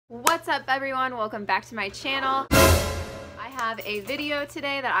What's up everyone? Welcome back to my channel. I have a video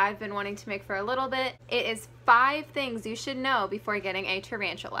today that I've been wanting to make for a little bit. It is 5 things you should know before getting a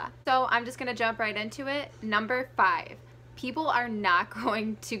tarantula. So I'm just gonna jump right into it. Number 5, people are not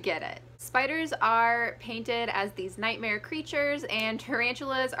going to get it. Spiders are painted as these nightmare creatures and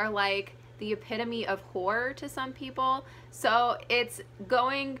tarantulas are like the epitome of horror to some people. So it's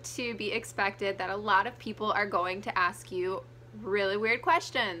going to be expected that a lot of people are going to ask you really weird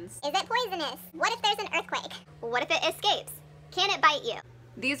questions. Is it poisonous? What if there's an earthquake? What if it escapes? Can it bite you?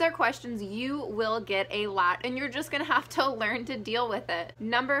 These are questions you will get a lot and you're just gonna have to learn to deal with it.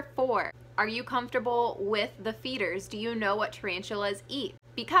 Number 4, are you comfortable with the feeders? Do you know what tarantulas eat?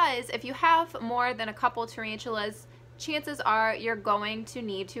 Because if you have more than a couple tarantulas, chances are you're going to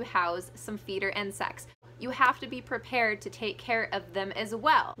need to house some feeder insects. You have to be prepared to take care of them as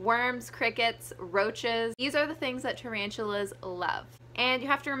well. Worms, crickets, roaches, these are the things that tarantulas love. And you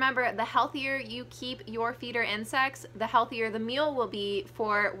have to remember, the healthier you keep your feeder insects, the healthier the meal will be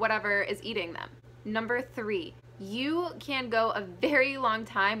for whatever is eating them. Number 3, you can go a very long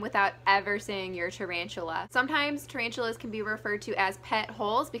time without ever seeing your tarantula. Sometimes tarantulas can be referred to as pet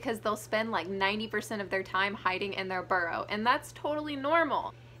holes because they'll spend like 90% of their time hiding in their burrow, and that's totally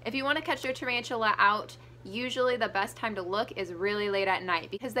normal. If you want to catch your tarantula out, usually the best time to look is really late at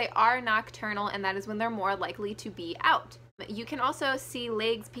night because they are nocturnal and that is when they're more likely to be out. You can also see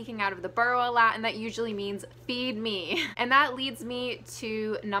legs peeking out of the burrow a lot, and that usually means feed me. And that leads me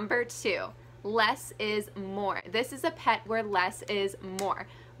to number 2. Less is more. This is a pet where less is more.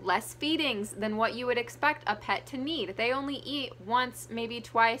 Less feedings than what you would expect a pet to need. They only eat once, maybe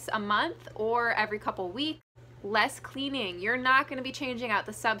twice a month or every couple weeks. Less cleaning. You're not going to be changing out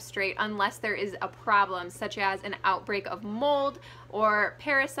the substrate unless there is a problem such as an outbreak of mold or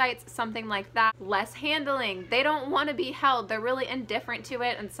parasites, something like that. Less handling. They don't want to be held. They're really indifferent to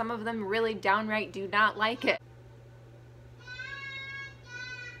it, and some of them really downright do not like it.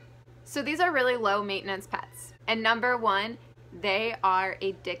 So these are really low maintenance pets. And number 1, they are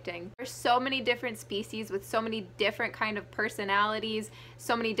addicting. There's so many different species with so many different kind of personalities,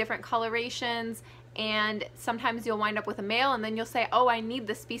 so many different colorations, and sometimes you'll wind up with a male and then you'll say, oh, I need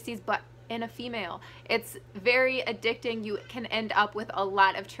this species but in a female. It's very addicting. You can end up with a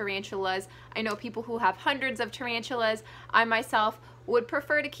lot of tarantulas. I know people who have hundreds of tarantulas. I myself would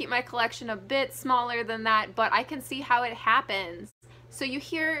prefer to keep my collection a bit smaller than that, but I can see how it happens. So you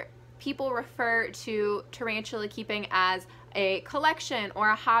hear people refer to tarantula keeping as a collection or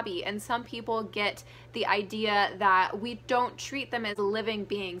a hobby, and some people get the idea that we don't treat them as living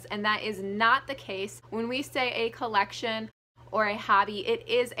beings, and that is not the case. When we say a collection or a hobby, it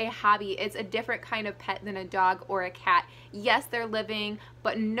is a hobby. It's a different kind of pet than a dog or a cat. Yes, they're living,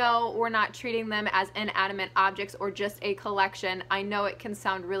 but no, we're not treating them as inanimate objects or just a collection. I know it can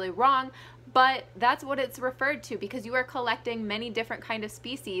sound really wrong, but that's what it's referred to because you are collecting many different kind of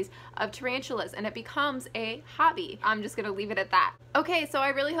species of tarantulas and it becomes a hobby. I'm just gonna leave it at that. Okay, so I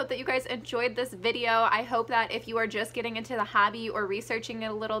really hope that you guys enjoyed this video. I hope that if you are just getting into the hobby or researching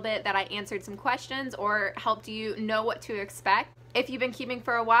it a little bit, that I answered some questions or helped you know what to expect. If you've been keeping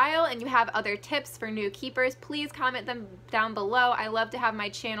for a while and you have other tips for new keepers, please comment them down below. I love to have my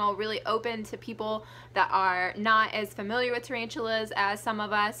channel really open to people that are not as familiar with tarantulas as some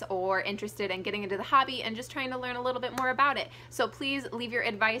of us, or interested in getting into the hobby and just trying to learn a little bit more about it. So please leave your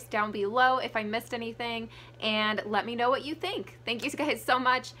advice down below if I missed anything, and let me know what you think. Thank you guys so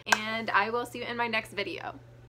much, and I will see you in my next video.